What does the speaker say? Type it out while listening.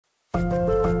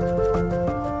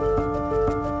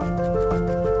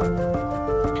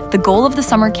goal of the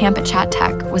summer camp at Chatt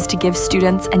was to give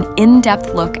students an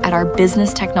in-depth look at our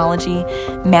business technology,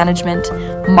 management,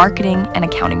 marketing, and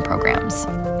accounting programs.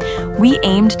 We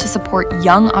aimed to support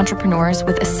young entrepreneurs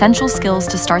with essential skills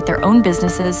to start their own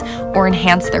businesses or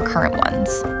enhance their current ones.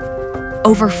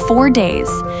 Over 4 days,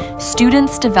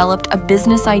 students developed a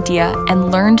business idea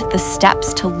and learned the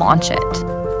steps to launch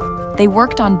it. They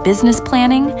worked on business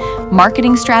planning,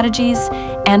 marketing strategies,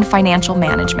 and financial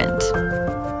management.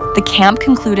 The camp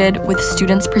concluded with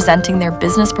students presenting their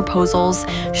business proposals,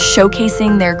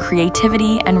 showcasing their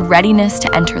creativity and readiness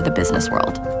to enter the business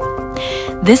world.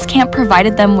 This camp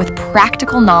provided them with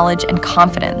practical knowledge and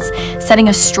confidence, setting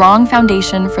a strong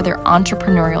foundation for their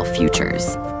entrepreneurial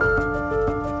futures.